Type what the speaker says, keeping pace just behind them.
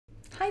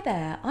Hi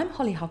there, I'm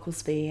Holly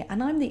Hucklesby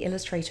and I'm the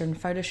Illustrator and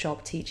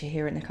Photoshop teacher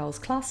here at Nicole's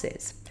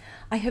classes.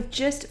 I have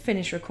just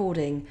finished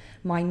recording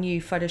my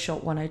new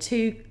Photoshop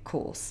 102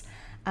 course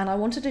and I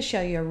wanted to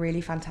show you a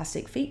really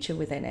fantastic feature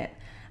within it,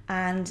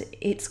 and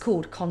it's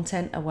called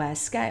Content Aware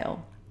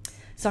Scale.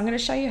 So I'm going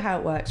to show you how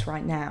it works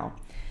right now.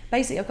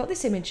 Basically, I've got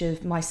this image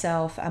of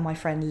myself and my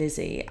friend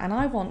Lizzie, and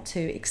I want to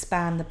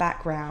expand the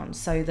background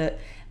so that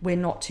we're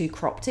not too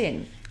cropped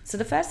in. So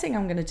the first thing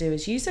I'm going to do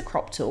is use the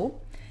crop tool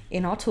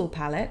in our tool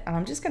palette, and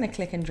I'm just going to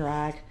click and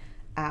drag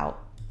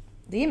out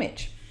the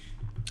image.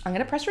 I'm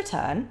going to press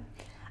return,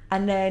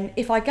 and then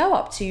if I go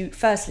up to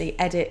firstly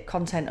edit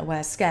Content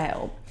Aware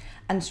Scale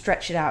and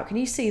stretch it out, can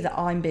you see that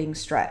I'm being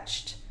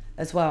stretched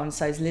as well, and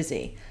so is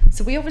Lizzie?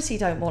 So we obviously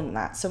don't want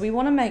that, so we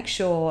want to make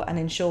sure and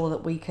ensure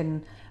that we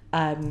can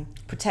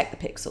protect the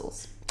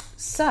pixels.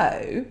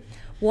 So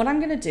what I'm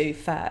going to do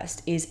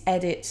first is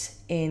edit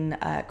in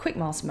quick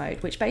mask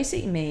mode, which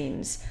basically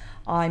means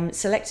I'm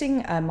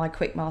selecting my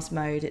quick mask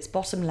mode. It's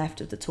bottom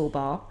left of the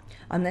toolbar.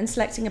 I'm then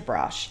selecting a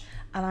brush,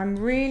 and I'm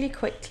really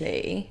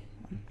quickly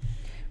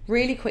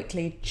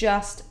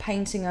just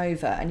painting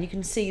over, and you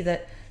can see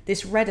that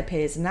this red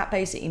appears, and that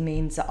basically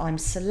means that I'm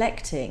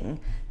selecting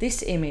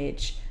this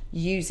image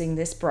using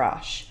this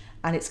brush,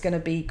 and it's going to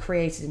be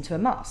created into a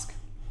mask.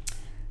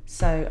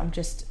 So I'm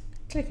just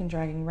click and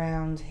dragging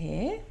around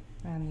here,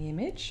 around the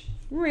image,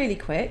 really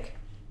quick.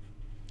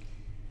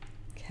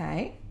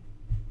 Okay.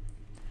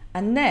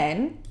 And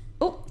then,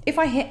 oh, if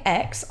I hit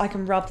X, I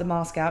can rub the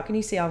mask out. Can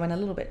you see I went a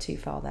little bit too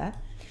far there?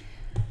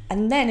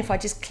 And then if I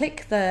just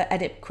click the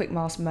Edit Quick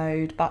Mask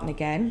Mode button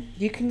again,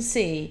 you can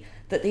see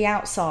that the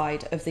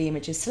outside of the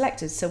image is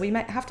selected. So we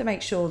have to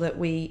make sure that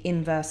we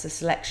inverse the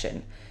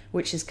selection,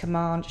 which is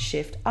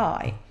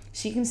Command-Shift-I.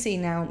 So you can see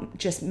now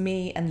just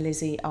me and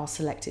Lizzie are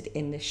selected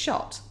in this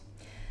shot.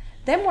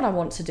 Then what I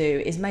want to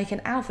do is make an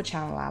alpha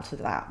channel out of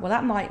that. Well,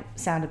 that might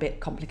sound a bit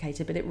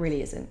complicated, but it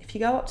really isn't. If you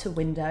go up to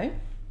Window,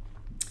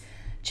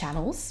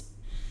 Channels,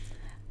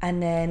 and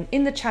then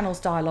in the Channels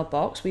dialog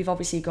box, we've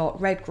obviously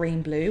got red,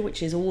 green, blue,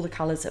 which is all the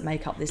colors that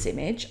make up this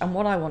image. And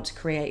what I want to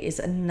create is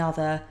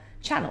another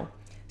channel.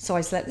 So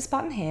I select this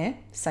button here,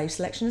 Save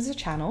Selection as a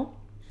Channel.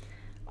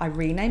 I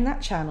rename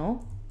that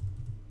channel,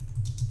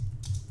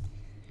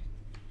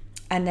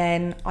 and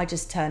then I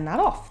just turn that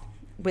off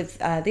with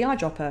the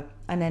eyedropper,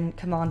 and then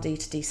Command D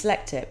to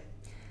deselect it.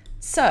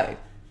 So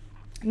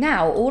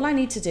now all I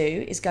need to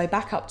do is go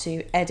back up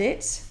to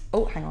Edit.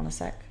 Oh, hang on a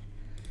sec.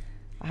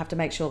 I have to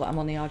make sure that I'm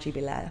on the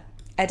RGB layer.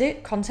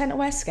 Edit Content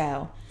Aware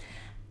Scale.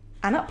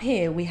 And up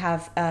here we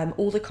have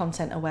all the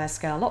Content Aware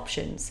Scale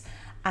options.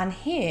 And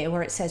here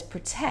where it says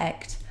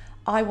Protect,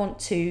 I want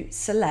to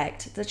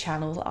select the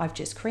channel that I've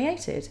just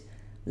created,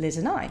 Liz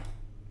and I.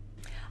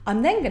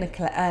 I'm then going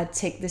to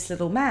tick this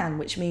little man,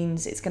 which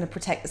means it's going to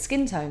protect the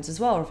skin tones as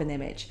well of an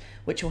image,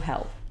 which will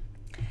help.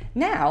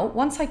 Now,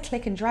 once I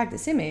click and drag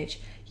this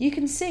image, you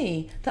can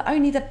see that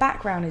only the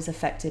background is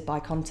affected by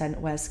Content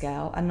Aware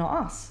Scale and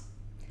not us.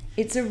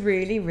 It's a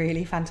really,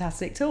 really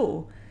fantastic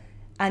tool,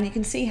 and you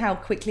can see how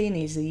quickly and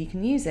easily you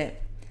can use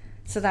it.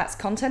 So that's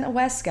Content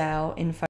Aware Scale in